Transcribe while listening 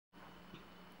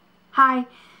Hi,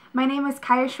 my name is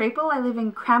Kaya Schrapel. I live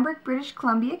in Cranbrook, British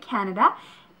Columbia, Canada,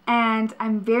 and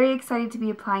I'm very excited to be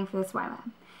applying for this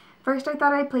YWAM. First, I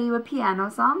thought I'd play you a piano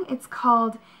song. It's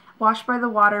called Washed by the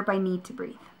Water by Need to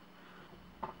Breathe.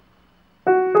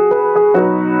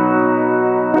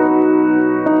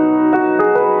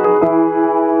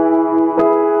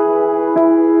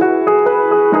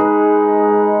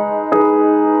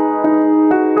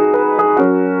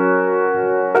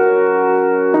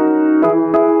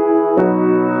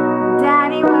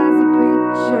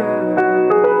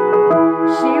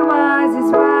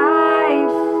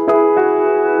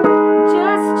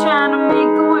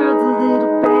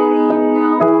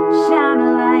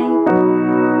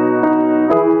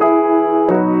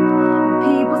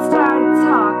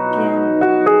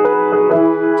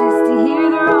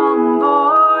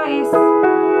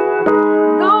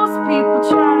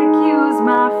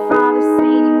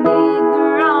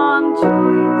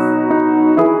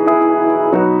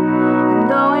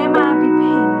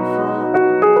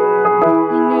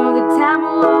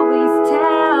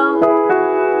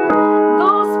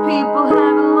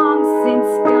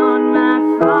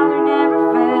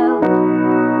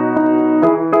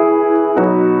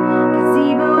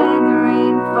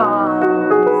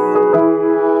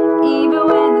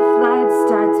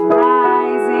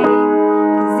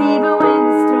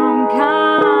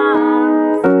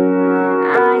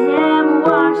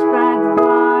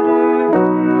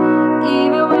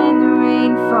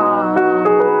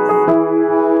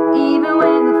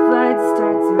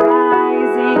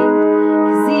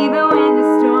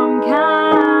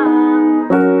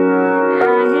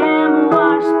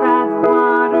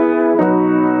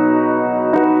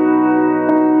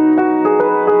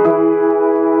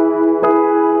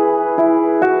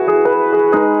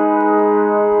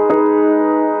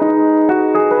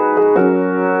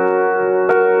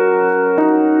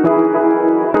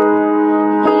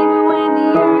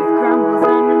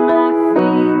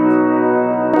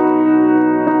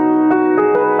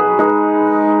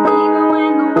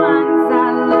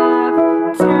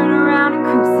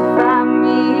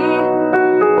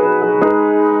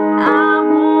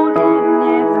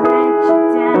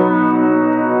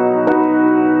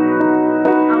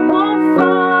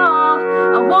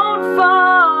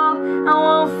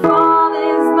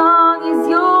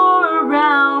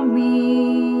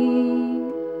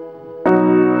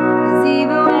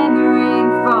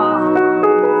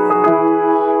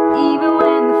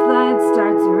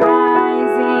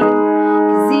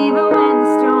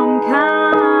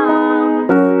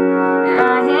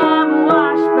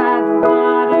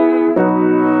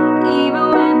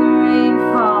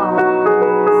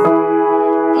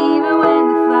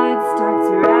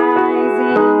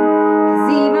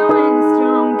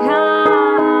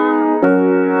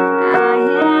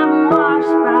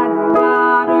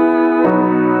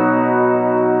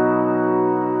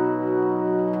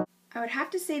 I would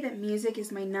have to say that music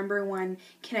is my #1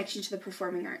 connection to the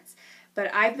performing arts,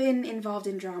 but I've been involved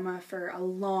in drama for a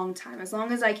long time, as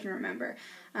long as I can remember,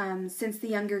 since the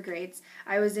younger grades.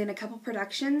 I was in a couple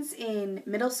productions in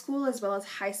middle school as well as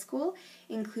high school,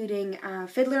 including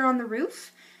Fiddler on the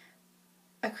Roof,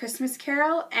 A Christmas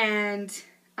Carol, and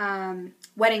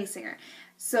Wedding Singer.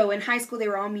 So in high school they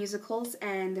were all musicals,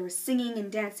 and there was singing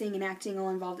and dancing and acting all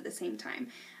involved at the same time.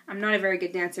 I'm not a very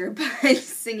good dancer, but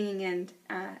singing and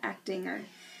acting are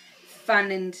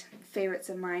fun and favorites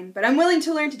of mine. But I'm willing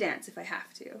to learn to dance if I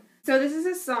have to. So this is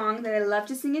a song that I love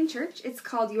to sing in church. It's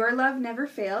called Your Love Never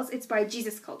Fails. It's by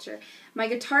Jesus Culture. My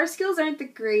guitar skills aren't the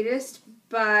greatest,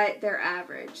 but they're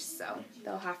average, so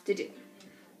they'll have to do.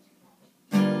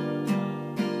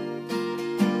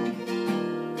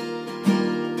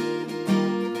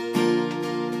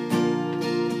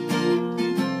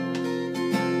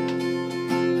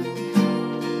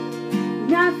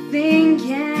 Nothing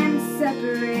can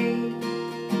separate,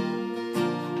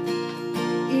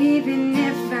 even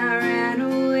if I ran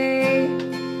away,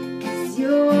 'cause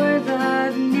your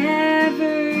love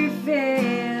never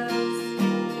fails.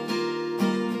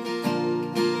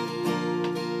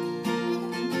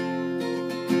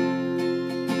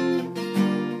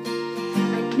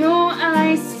 I know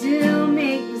I still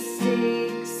make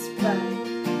mistakes, but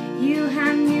you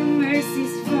have new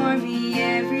mercies for me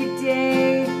every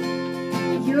day.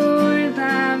 Your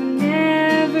love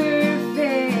never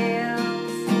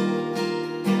fails.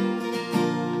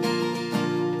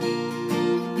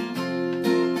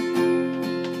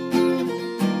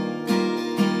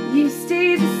 You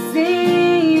stay the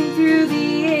same through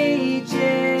the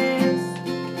ages.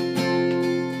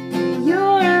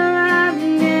 Your love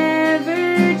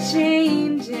never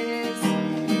changes.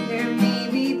 There may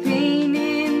be pain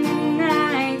in the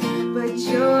night, but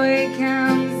joy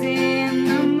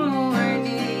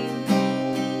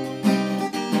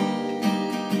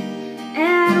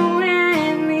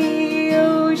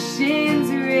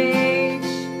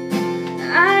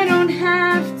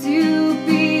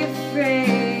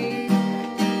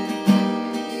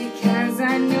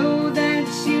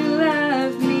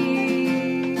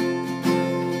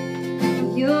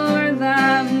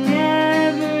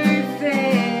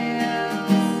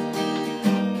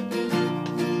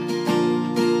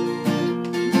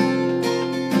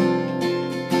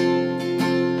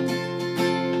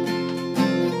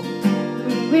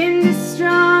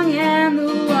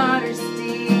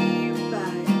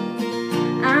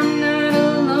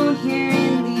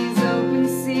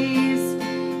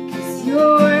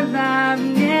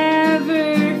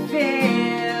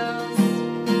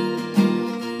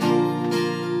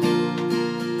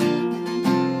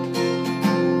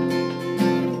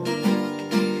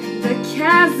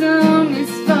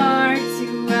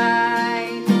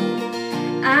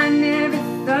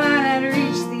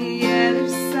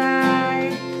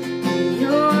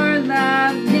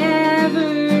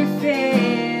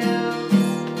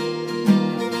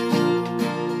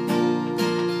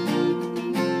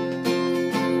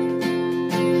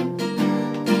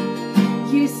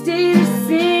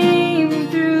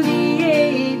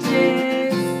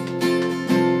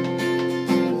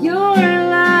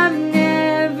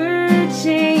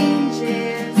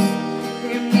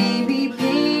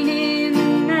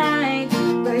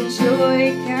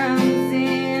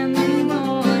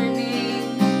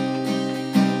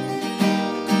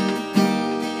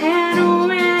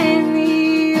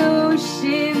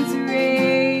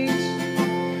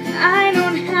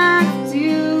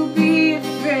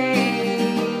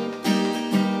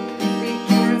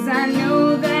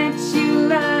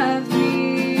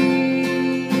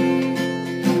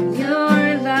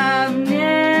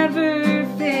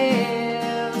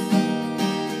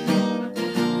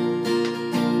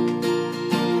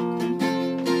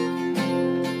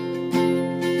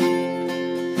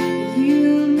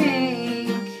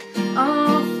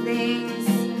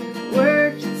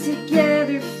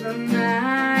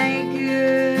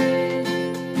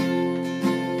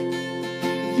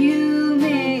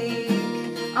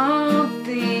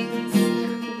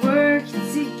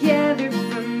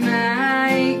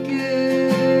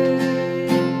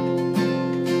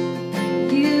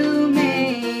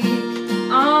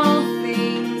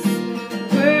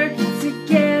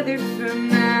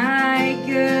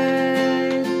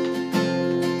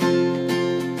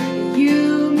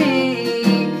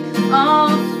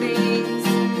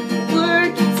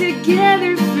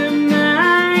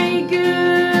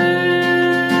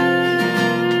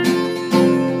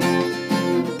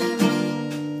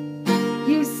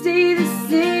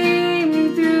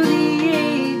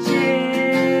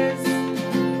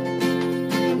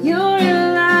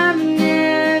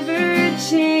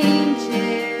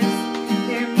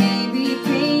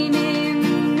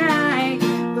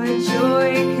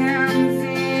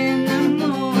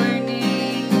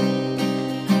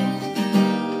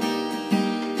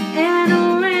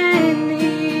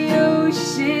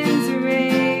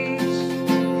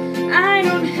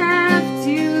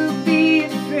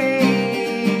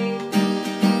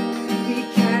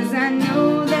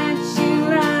know that you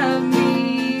love me.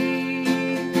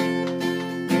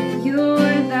 Your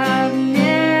love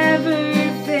never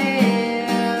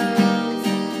fails.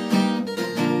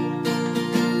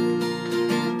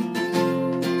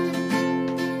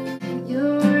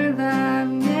 Your love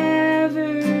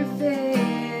never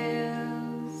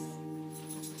fails.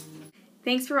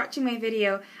 Thanks for watching my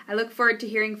video. I look forward to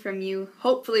hearing from you,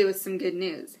 hopefully with some good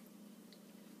news.